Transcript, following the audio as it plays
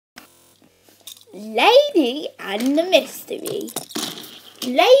Lady and the Mystery.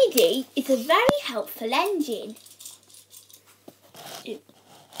 Lady is a very helpful engine.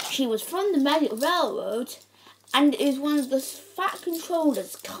 She was from the Metal Railroad and is one of the Fat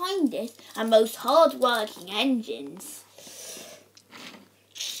Controller's kindest and most hard-working engines.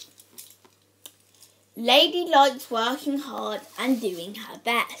 Lady likes working hard and doing her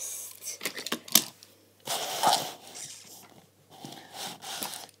best.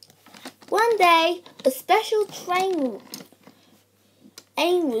 One day, a special train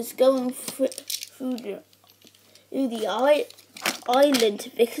was going through the island to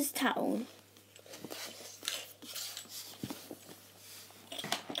Vicarstown.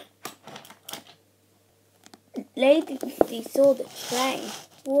 Lady saw the train.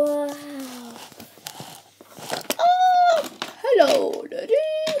 Wow! Oh, hello, lady.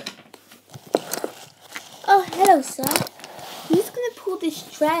 Oh, hello, sir. Who's going to pull this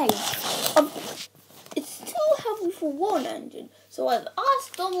train? It's too heavy for one engine, so I've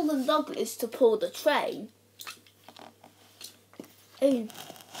asked Donald and Douglas to pull the train. Oh,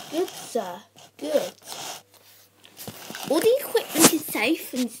 good, sir. Good. All the equipment is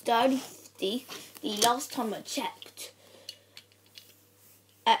safe and sturdy the last time I checked.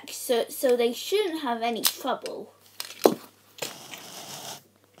 So they shouldn't have any trouble.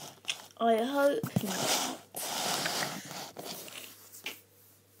 I hope not.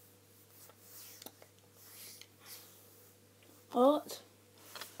 What?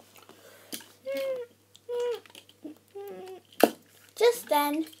 Just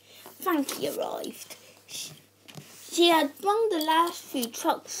then, Frankie arrived. She had brought the last few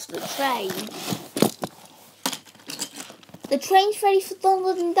trucks to the train. The train's ready for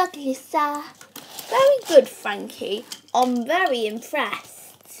Donald and Douglas, sir. Very good, Frankie. I'm very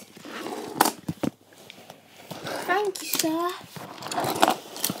impressed. Thank you, sir.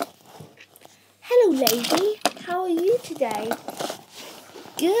 Hello, lady. How are you today?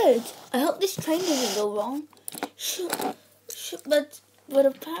 Good. I hope this train doesn't go wrong. But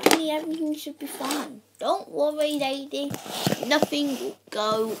apparently everything should be fine. Don't worry, lady. Nothing will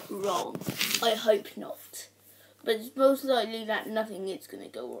go wrong. I hope not. But it's most likely that nothing is going to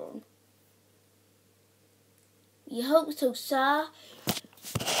go wrong. You hope so, sir?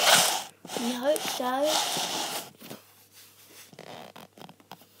 You hope so?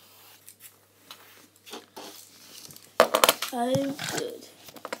 Oh, good.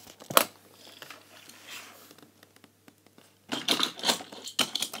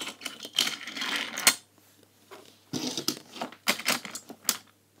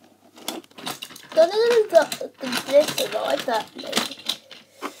 This arrived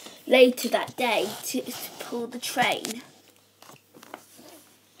later that day to pull the train.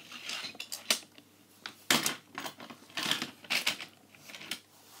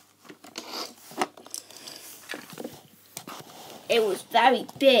 It was very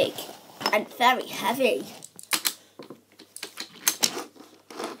big and very heavy.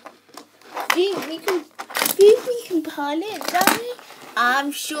 Think we can pull it, Danny?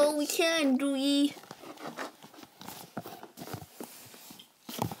 I'm sure we can, do we?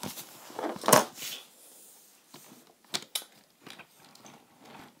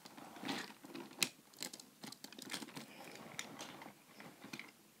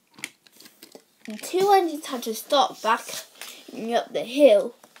 The two engines had to stop backing up the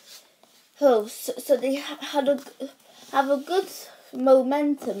hill. So they have a good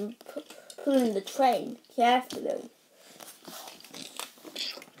momentum pulling the train carefully.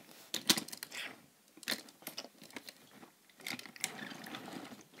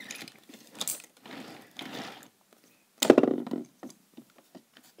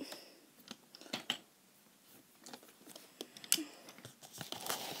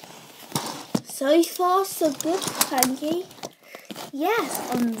 So far, so good, Frankie.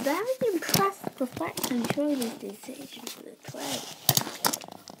 Yes, I'm very impressed with the fact and Shirley's decision for the train.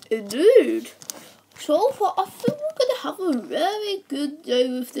 Indeed. So far, I think we're going to have a very good day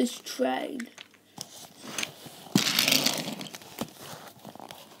with this train.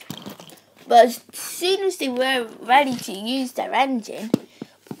 But as soon as they were ready to use their engine,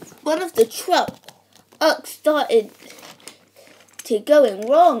 one of the trucks started going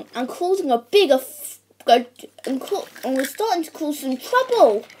wrong and causing a bigger and was starting to cause some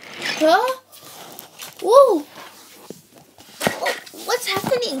trouble. Huh? Whoa! What's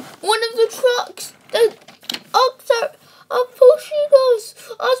happening? One of the trucks, the ox are pushing us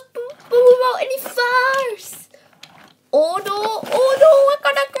but without any force. Oh no, we're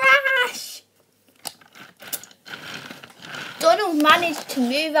gonna crash! Donald managed to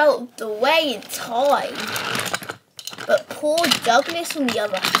move out of the way in time, but poor Douglas, on the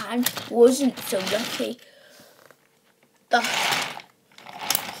other hand, wasn't so lucky.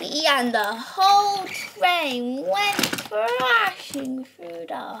 He and the whole train went crashing through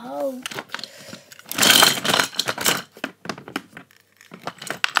the hole.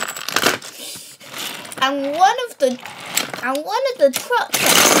 And one of the trucks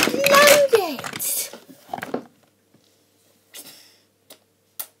exploded.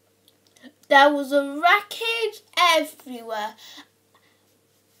 There was a wreckage everywhere.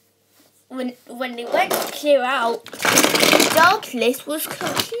 When they went to clear out, Douglas was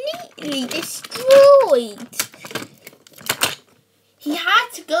completely destroyed. He had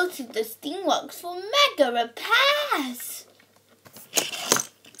to go to the steamworks for mega repairs.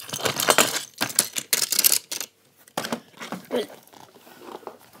 But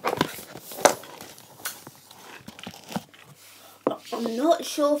I'm not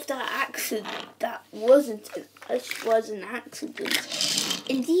sure if that was an accident.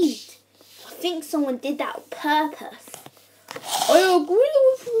 Indeed, I think someone did that on purpose. I agree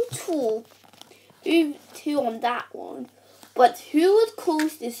with you too on that one. But who would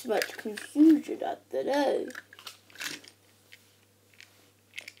cause this much confusion? I don't know.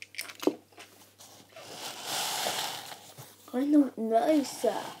 I don't know,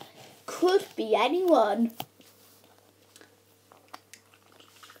 sir. Could be anyone.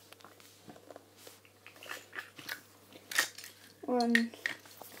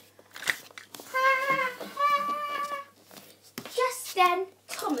 Just then,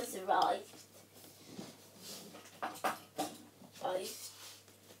 Thomas arrived.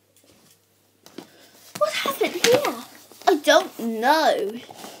 What happened here? I don't know.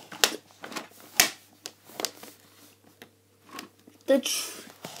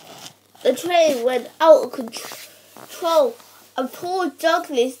 The train went out of control, and poor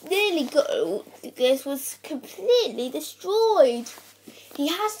Douglas was completely destroyed. He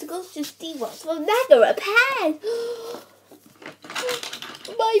has to go to steamworks for mega repairs.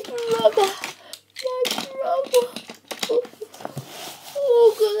 My brother.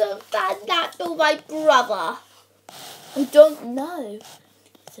 Who could have done that to my brother? I don't know.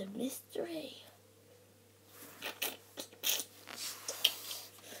 It's a mystery.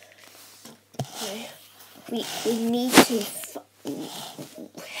 We need to.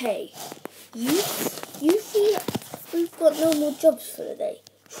 Hey, you see, we've got no more jobs for the day.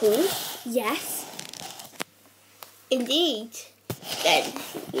 True? Yes. Indeed. Then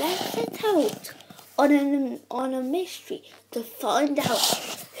let's set out on a mystery to find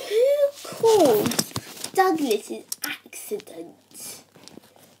out who caused Douglas's accident.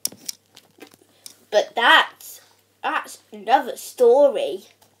 But that's another story.